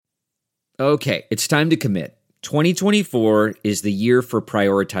Okay, it's time to commit. 2024 is the year for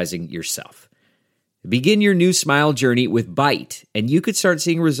prioritizing yourself. Begin your new smile journey with Byte, and you could start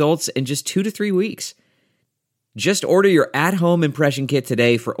seeing results in just 2 to 3 weeks. Just order your at-home impression kit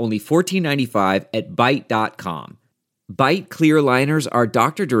today for only $14.95 at Byte.com. Byte clear liners are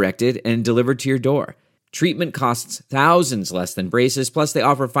doctor-directed and delivered to your door. Treatment costs thousands less than braces, plus they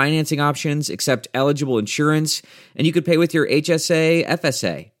offer financing options, accept eligible insurance, and you could pay with your HSA,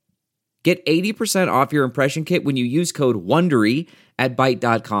 FSA. Get 80% off your impression kit when you use code WONDERY at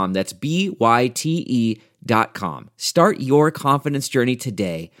Byte.com. That's BYTE.com. Start your confidence journey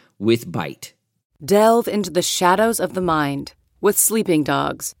today with Byte. Delve into the shadows of the mind with Sleeping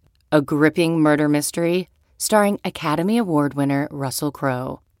Dogs, a gripping murder mystery starring Academy Award winner Russell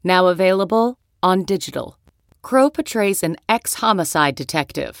Crowe. Now available on digital. Crowe portrays an ex-homicide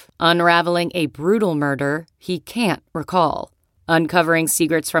detective unraveling a brutal murder he can't recall. Uncovering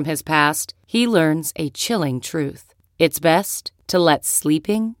secrets from his past, he learns a chilling truth. It's best to let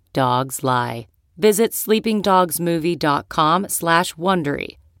sleeping dogs lie. Visit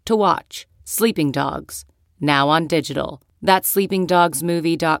sleepingdogsmovie.com/Wondery to watch Sleeping Dogs, now on digital. That's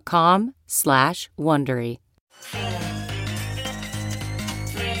sleepingdogsmovie.com/Wondery.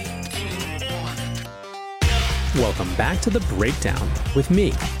 Welcome back to The Breakdown with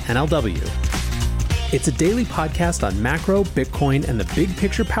me, NLW. It's a daily podcast on macro, Bitcoin, and the big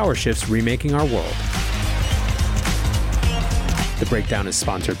picture power shifts remaking our world. The Breakdown is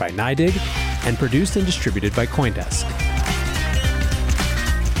sponsored by NYDIG and produced and distributed by CoinDesk.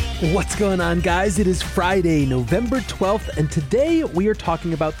 What's going on, guys? It is Friday, November 12th, and today we are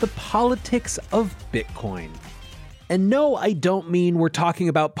talking about the politics of Bitcoin. And no, I don't mean we're talking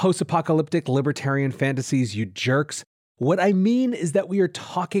about post-apocalyptic libertarian fantasies, you jerks. What I mean is that we are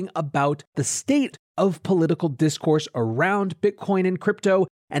talking about the state of political discourse around Bitcoin and crypto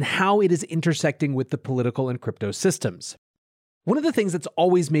and how it is intersecting with the political and crypto systems. One of the things that's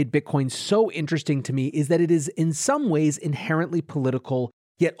always made Bitcoin so interesting to me is that it is in some ways inherently political,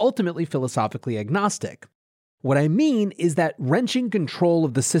 yet ultimately philosophically agnostic. What I mean is that wrenching control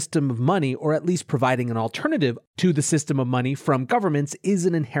of the system of money, or at least providing an alternative to the system of money from governments, is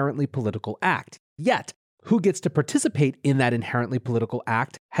an inherently political act. Yet, who gets to participate in that inherently political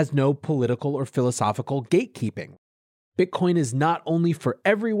act has no political or philosophical gatekeeping. Bitcoin is not only for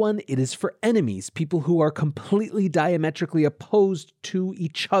everyone, it is for enemies. People who are completely diametrically opposed to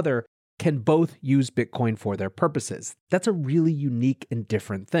each other can both use Bitcoin for their purposes. That's a really unique and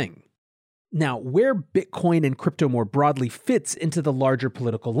different thing. Now, where Bitcoin and crypto more broadly fits into the larger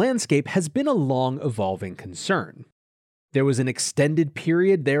political landscape has been a long evolving concern. There was an extended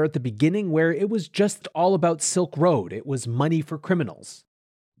period there at the beginning where it was just all about Silk Road. It was money for criminals.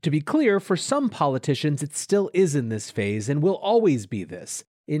 To be clear, for some politicians, it still is in this phase and will always be this.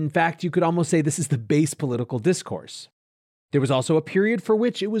 In fact, you could almost say this is the base political discourse. There was also a period for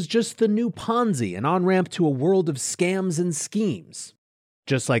which it was just the new Ponzi, an on-ramp to a world of scams and schemes.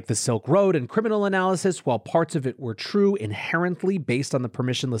 Just like the Silk Road and criminal analysis, while parts of it were true inherently based on the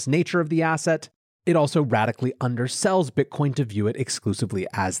permissionless nature of the asset, it also radically undersells Bitcoin to view it exclusively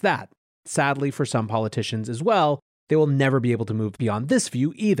as that. Sadly, for some politicians as well, they will never be able to move beyond this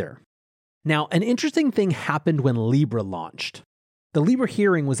view either. Now, an interesting thing happened when Libra launched. The Libra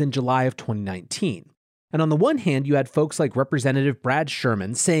hearing was in July of 2019. And on the one hand, you had folks like Representative Brad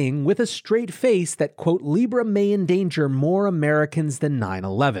Sherman saying with a straight face that, quote, Libra may endanger more Americans than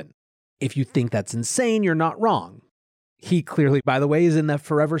 9/11. If you think that's insane, you're not wrong. He clearly, by the way, is in the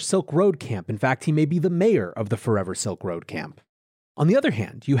Forever Silk Road camp. In fact, he may be the mayor of the Forever Silk Road camp. On the other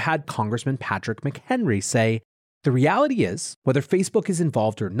hand, you had Congressman Patrick McHenry say, the reality is, whether Facebook is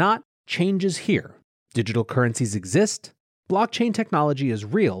involved or not, change is here. Digital currencies exist, blockchain technology is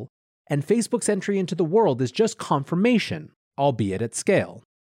real, and Facebook's entry into the world is just confirmation, albeit at scale.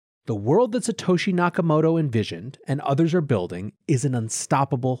 The world that Satoshi Nakamoto envisioned and others are building is an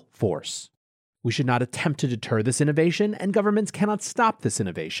unstoppable force. We should not attempt to deter this innovation, and governments cannot stop this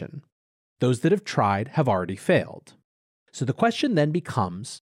innovation. Those that have tried have already failed. So the question then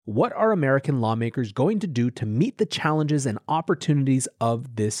becomes, what are American lawmakers going to do to meet the challenges and opportunities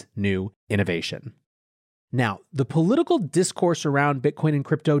of this new innovation? Now, the political discourse around Bitcoin and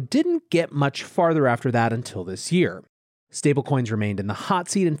crypto didn't get much farther after that until this year. Stablecoins remained in the hot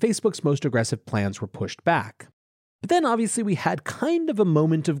seat and Facebook's most aggressive plans were pushed back. But then obviously we had kind of a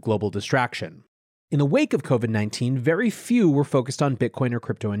moment of global distraction. In the wake of COVID-19, very few were focused on Bitcoin or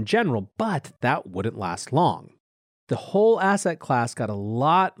crypto in general, but that wouldn't last long. The whole asset class got a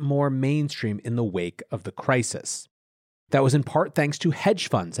lot more mainstream in the wake of the crisis. That was in part thanks to hedge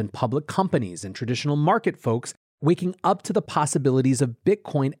funds and public companies and traditional market folks waking up to the possibilities of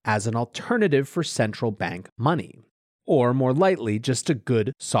Bitcoin as an alternative for central bank money, or more lightly, just a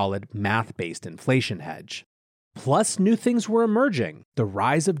good, solid math-based inflation hedge. Plus, new things were emerging. The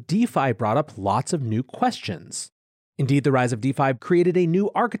rise of DeFi brought up lots of new questions. Indeed, the rise of DeFi created a new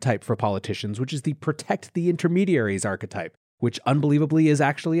archetype for politicians, which is the protect the intermediaries archetype, which unbelievably is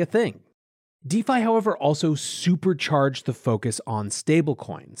actually a thing. DeFi, however, also supercharged the focus on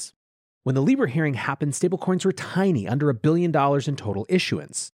stablecoins. When the Libra hearing happened, stablecoins were tiny, under $1 billion in total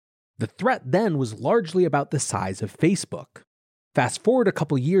issuance. The threat then was largely about the size of Facebook. Fast forward a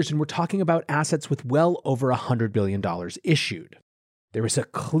couple years and we're talking about assets with well over $100 billion issued. There is a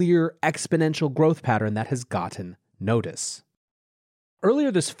clear exponential growth pattern that has gotten notice.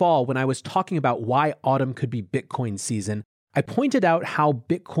 Earlier this fall, when I was talking about why autumn could be Bitcoin season, I pointed out how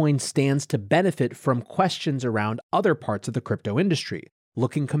Bitcoin stands to benefit from questions around other parts of the crypto industry,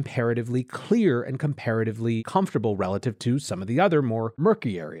 looking comparatively clear and comparatively comfortable relative to some of the other more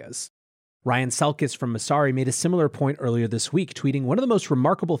murky areas. Ryan Selkis from Messari made a similar point earlier this week, tweeting, "One of the most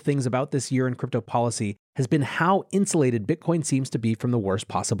remarkable things about this year in crypto policy has been how insulated Bitcoin seems to be from the worst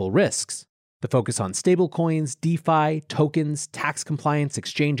possible risks. The focus on stablecoins, DeFi, tokens, tax compliance,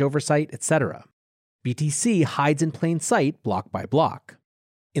 exchange oversight, etc. BTC hides in plain sight block by block.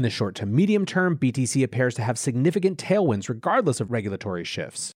 In the short to medium term, BTC appears to have significant tailwinds regardless of regulatory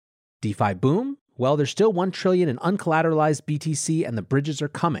shifts. DeFi boom? Well, there's still $1 trillion in uncollateralized BTC and the bridges are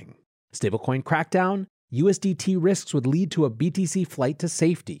coming. Stablecoin crackdown? USDT risks would lead to a BTC flight to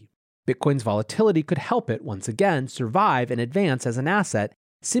safety. Bitcoin's volatility could help it, once again, survive and advance as an asset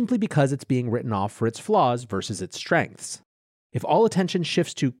simply because it's being written off for its flaws versus its strengths. If all attention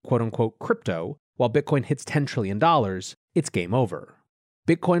shifts to quote-unquote crypto, while Bitcoin hits $10 trillion, it's game over.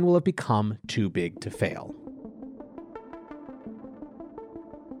 Bitcoin will have become too big to fail."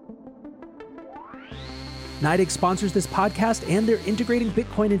 NYDIG sponsors this podcast, and they're integrating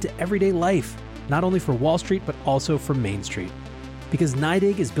Bitcoin into everyday life, not only for Wall Street, but also for Main Street. Because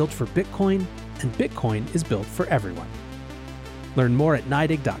NYDIG is built for Bitcoin, and Bitcoin is built for everyone. Learn more at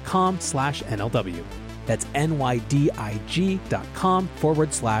NYDIG.com/NLW. That's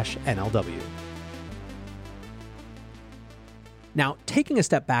NYDIG.com/NLW. Now, taking a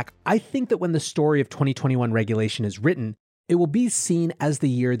step back, I think that when the story of 2021 regulation is written, it will be seen as the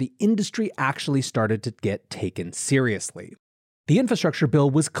year the industry actually started to get taken seriously. The infrastructure bill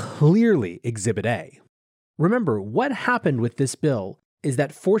was clearly Exhibit A. Remember, what happened with this bill is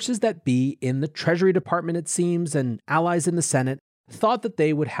that forces that be in the Treasury Department, it seems, and allies in the Senate thought that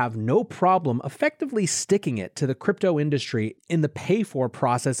they would have no problem effectively sticking it to the crypto industry in the pay-for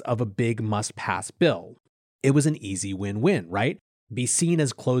process of a big must-pass bill. It was an easy win-win, right? Be seen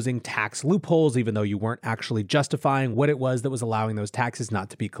as closing tax loopholes even though you weren't actually justifying what it was that was allowing those taxes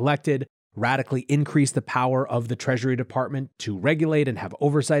not to be collected, radically increase the power of the Treasury Department to regulate and have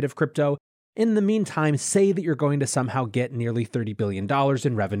oversight of crypto. In the meantime, say that you're going to somehow get nearly $30 billion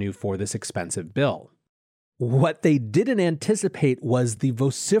in revenue for this expensive bill. What they didn't anticipate was the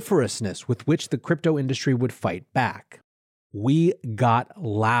vociferousness with which the crypto industry would fight back. We got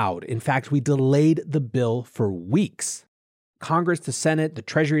loud. In fact, we delayed the bill for weeks. Congress, the Senate, the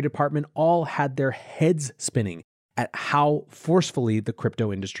Treasury Department all had their heads spinning at how forcefully the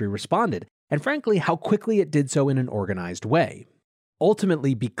crypto industry responded, and frankly, how quickly it did so in an organized way.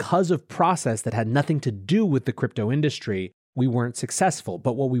 Ultimately, because of process that had nothing to do with the crypto industry, we weren't successful.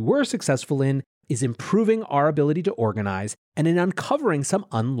 But what we were successful in is improving our ability to organize and in uncovering some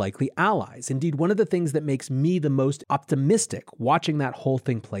unlikely allies. Indeed, one of the things that makes me the most optimistic watching that whole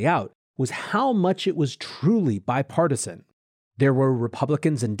thing play out was how much it was truly bipartisan. There were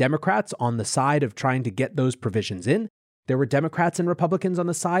Republicans and Democrats on the side of trying to get those provisions in. There were Democrats and Republicans on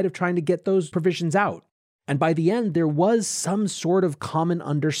the side of trying to get those provisions out. And by the end, there was some sort of common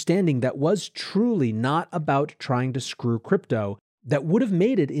understanding that was truly not about trying to screw crypto that would have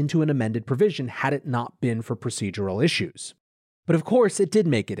made it into an amended provision had it not been for procedural issues. But of course, it did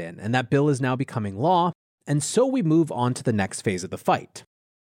make it in, and that bill is now becoming law, and so we move on to the next phase of the fight.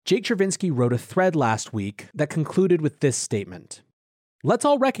 Jake Chervinsky wrote a thread last week that concluded with this statement. "Let's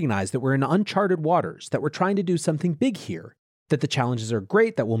all recognize that we're in uncharted waters, that we're trying to do something big here, that the challenges are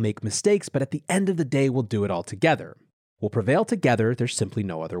great, that we'll make mistakes, but at the end of the day, we'll do it all together. We'll prevail together, there's simply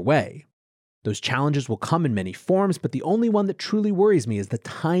no other way. Those challenges will come in many forms, but the only one that truly worries me is the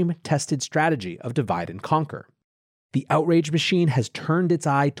time-tested strategy of divide and conquer. The outrage machine has turned its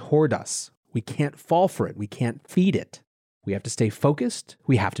eye toward us. We can't fall for it, we can't feed it. We have to stay focused,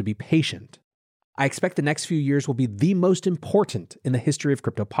 we have to be patient. I expect the next few years will be the most important in the history of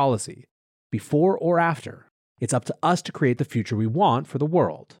crypto policy. Before or after, it's up to us to create the future we want for the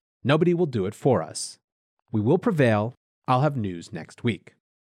world. Nobody will do it for us. We will prevail. I'll have news next week.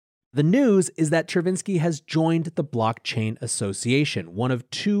 The news is that Chervinsky has joined the Blockchain Association, one of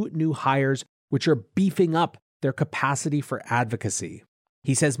 2 new hires which are beefing up their capacity for advocacy.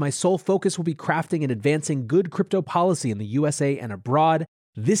 He says, "My sole focus will be crafting and advancing good crypto policy in the USA and abroad.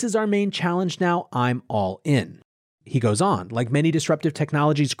 This is our main challenge now. I'm all in." He goes on, "Like many disruptive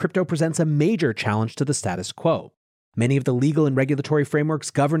technologies, crypto presents a major challenge to the status quo. Many of the legal and regulatory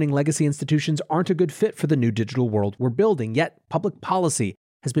frameworks governing legacy institutions aren't a good fit for the new digital world we're building, yet public policy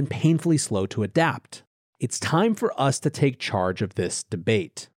has been painfully slow to adapt. It's time for us to take charge of this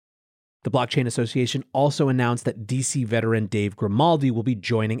debate." The Blockchain Association also announced that DC veteran Dave Grimaldi will be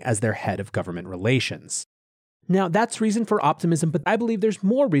joining as their head of government relations. Now, that's reason for optimism, but I believe there's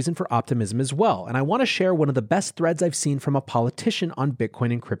more reason for optimism as well, and I want to share one of the best threads I've seen from a politician on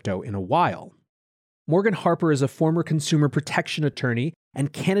Bitcoin and crypto in a while. Morgan Harper is a former consumer protection attorney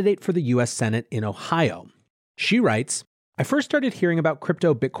and candidate for the U.S. Senate in Ohio. She writes, "I first started hearing about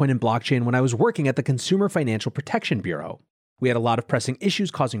crypto, Bitcoin, and blockchain when I was working at the Consumer Financial Protection Bureau. We had a lot of pressing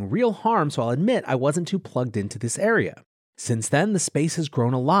issues causing real harm, so I'll admit I wasn't too plugged into this area. Since then, the space has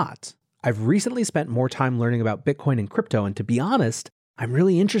grown a lot. I've recently spent more time learning about Bitcoin and crypto, and to be honest, I'm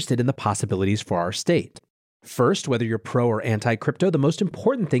really interested in the possibilities for our state. First, whether you're pro or anti-crypto, the most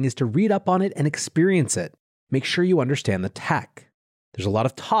important thing is to read up on it and experience it. Make sure you understand the tech. There's a lot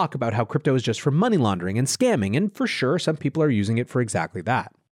of talk about how crypto is just for money laundering and scamming, and for sure, some people are using it for exactly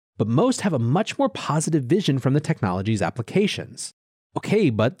that. But most have a much more positive vision from the technology's applications. Okay,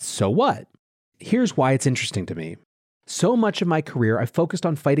 but so what? Here's why it's interesting to me. So much of my career, I've focused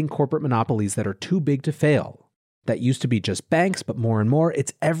on fighting corporate monopolies that are too big to fail. That used to be just banks, but more and more,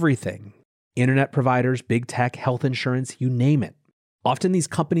 it's everything. Internet providers, big tech, health insurance, you name it. Often these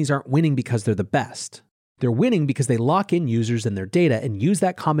companies aren't winning because they're the best. They're winning because they lock in users and their data and use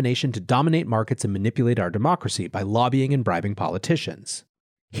that combination to dominate markets and manipulate our democracy by lobbying and bribing politicians.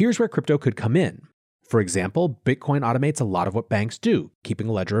 Here's where crypto could come in. For example, Bitcoin automates a lot of what banks do, keeping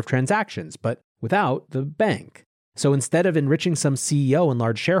a ledger of transactions, but without the bank. So instead of enriching some CEO and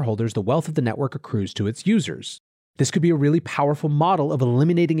large shareholders, the wealth of the network accrues to its users. This could be a really powerful model of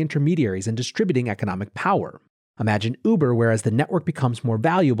eliminating intermediaries and distributing economic power. Imagine Uber, where as the network becomes more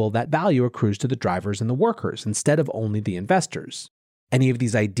valuable, that value accrues to the drivers and the workers instead of only the investors. Any of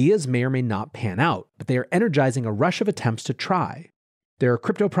these ideas may or may not pan out, but they are energizing a rush of attempts to try. There are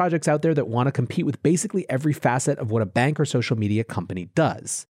crypto projects out there that want to compete with basically every facet of what a bank or social media company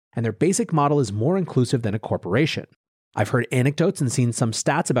does, and their basic model is more inclusive than a corporation. I've heard anecdotes and seen some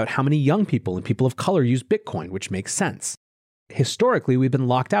stats about how many young people and people of color use Bitcoin, which makes sense. Historically, we've been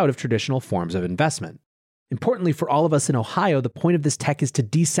locked out of traditional forms of investment. Importantly, for all of us in Ohio, the point of this tech is to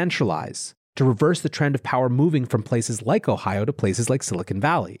decentralize, to reverse the trend of power moving from places like Ohio to places like Silicon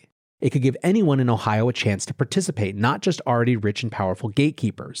Valley. It could give anyone in Ohio a chance to participate, not just already rich and powerful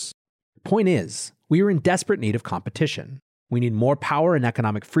gatekeepers. The point is, we are in desperate need of competition. We need more power and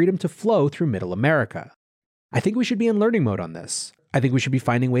economic freedom to flow through Middle America. I think we should be in learning mode on this. I think we should be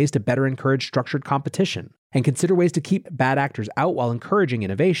finding ways to better encourage structured competition and consider ways to keep bad actors out while encouraging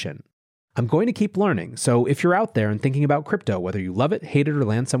innovation. I'm going to keep learning, so if you're out there and thinking about crypto, whether you love it, hate it, or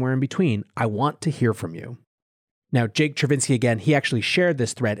land somewhere in between, I want to hear from you. Now, Jake Chervinsky again, he actually shared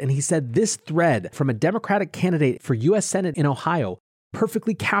this thread, and he said this thread from a Democratic candidate for U.S. Senate in Ohio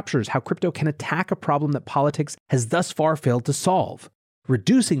perfectly captures how crypto can attack a problem that politics has thus far failed to solve,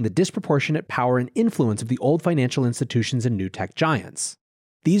 reducing the disproportionate power and influence of the old financial institutions and new tech giants.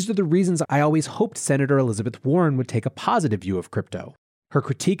 These are the reasons I always hoped Senator Elizabeth Warren would take a positive view of crypto. Her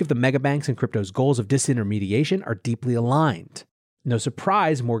critique of the megabanks and crypto's goals of disintermediation are deeply aligned. No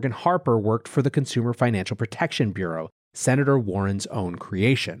surprise, Morgan Harper worked for the Consumer Financial Protection Bureau, Senator Warren's own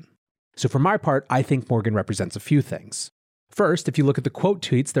creation. So for my part, I think Morgan represents a few things. First, if you look at the quote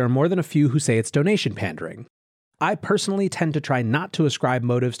tweets, there are more than a few who say it's donation pandering. I personally tend to try not to ascribe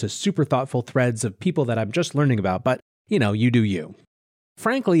motives to super thoughtful threads of people that I'm just learning about, but, you do you.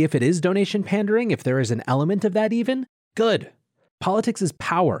 Frankly, if it is donation pandering, if there is an element of that even, good. Politics is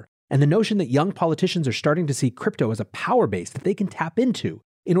power, and the notion that young politicians are starting to see crypto as a power base that they can tap into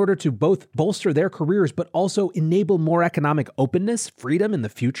in order to both bolster their careers but also enable more economic openness, freedom in the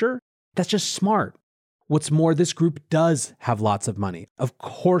future, that's just smart. What's more, this group does have lots of money. Of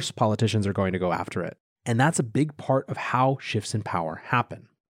course, politicians are going to go after it. And that's a big part of how shifts in power happen.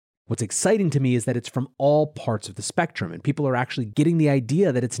 What's exciting to me is that it's from all parts of the spectrum, and people are actually getting the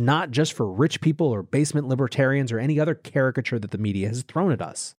idea that it's not just for rich people or basement libertarians or any other caricature that the media has thrown at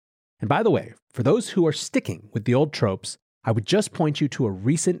us. And by the way, for those who are sticking with the old tropes, I would just point you to a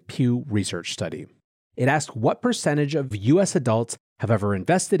recent Pew Research study. It asked what percentage of U.S. adults have ever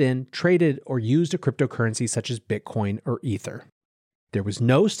invested in, traded, or used a cryptocurrency such as Bitcoin or Ether. There was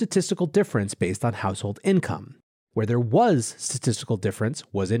no statistical difference based on household income. Where there was statistical difference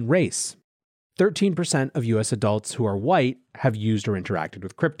was in race. 13% of US adults who are white have used or interacted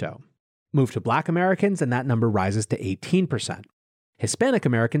with crypto. Move to Black Americans and that number rises to 18%. Hispanic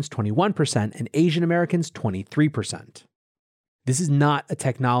Americans 21% and Asian Americans 23%. This is not a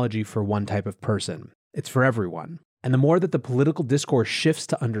technology for one type of person. It's for everyone. And the more that the political discourse shifts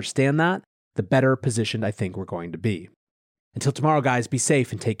to understand that, the better positioned I think we're going to be. Until tomorrow, guys, be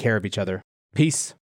safe and take care of each other. Peace.